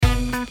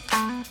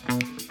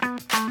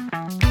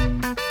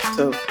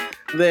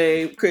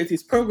They create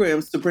these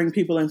programs to bring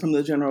people in from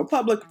the general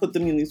public, put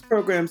them in these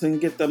programs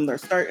and get them their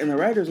start in the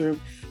writer's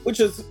room, which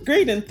is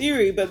great in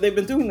theory, but they've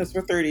been doing this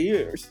for 30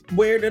 years.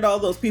 Where did all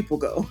those people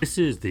go? This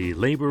is the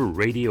Labor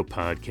Radio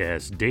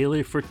Podcast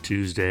daily for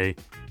Tuesday,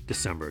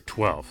 December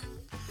 12th.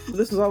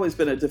 This has always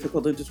been a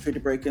difficult industry to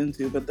break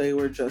into, but they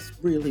were just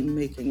really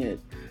making it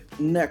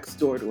next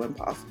door to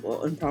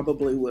impossible and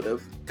probably would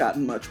have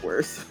gotten much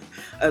worse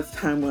as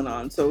time went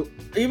on. So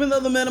even though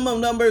the minimum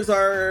numbers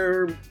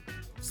are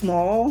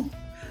small,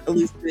 at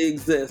least they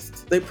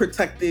exist. They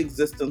protect the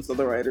existence of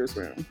the writer's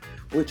room,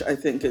 which I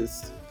think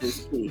is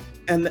key.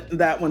 And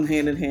that one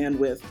hand in hand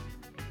with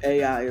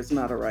AI is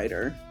not a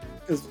writer.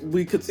 Because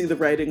we could see the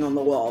writing on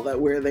the wall that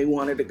where they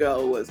wanted to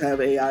go was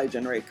have AI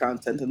generate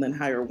content and then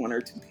hire one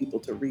or two people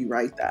to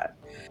rewrite that.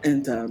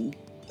 And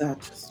that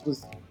just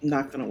was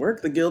not going to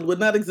work. The Guild would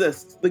not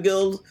exist. The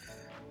Guild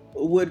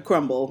would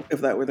crumble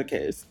if that were the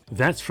case.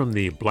 That's from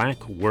the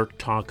Black Work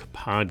Talk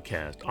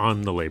podcast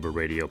on the Labor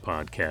Radio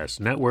Podcast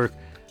Network,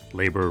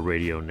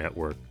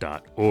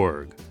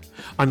 laborradionetwork.org.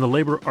 On the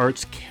Labor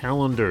Arts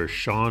calendar,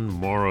 Sean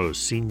Morrow,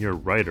 senior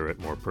writer at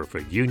More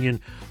Perfect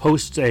Union,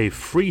 hosts a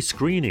free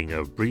screening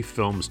of brief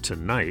films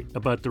tonight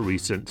about the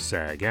recent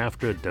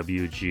SAG-AFTRA,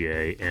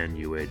 WGA, and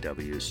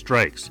UAW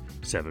strikes,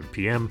 7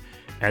 p.m.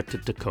 at the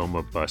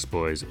Tacoma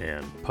Busboys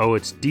and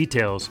Poets.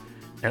 Details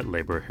at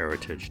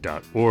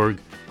laborheritage.org.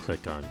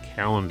 Click on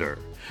calendar.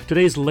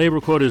 Today's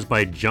labor quote is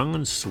by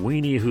John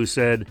Sweeney, who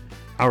said,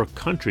 "Our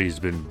country's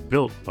been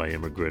built by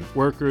immigrant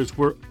workers.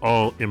 We're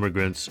all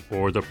immigrants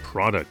or the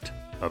product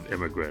of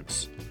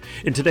immigrants."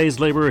 In today's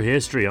labor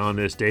history, on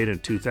this date in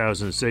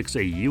 2006,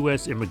 a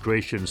U.S.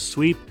 immigration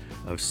sweep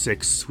of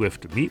 6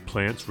 Swift meat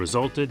plants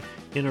resulted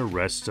in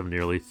arrests of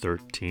nearly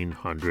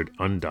 1,300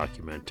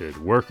 undocumented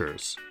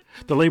workers.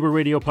 The Labor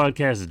Radio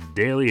Podcast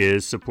Daily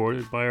is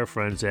supported by our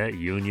friends at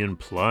Union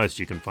Plus.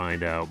 You can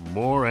find out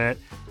more at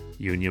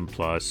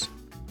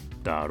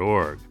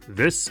unionplus.org.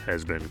 This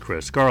has been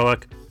Chris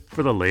Garlock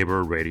for the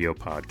Labor Radio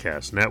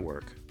Podcast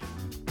Network.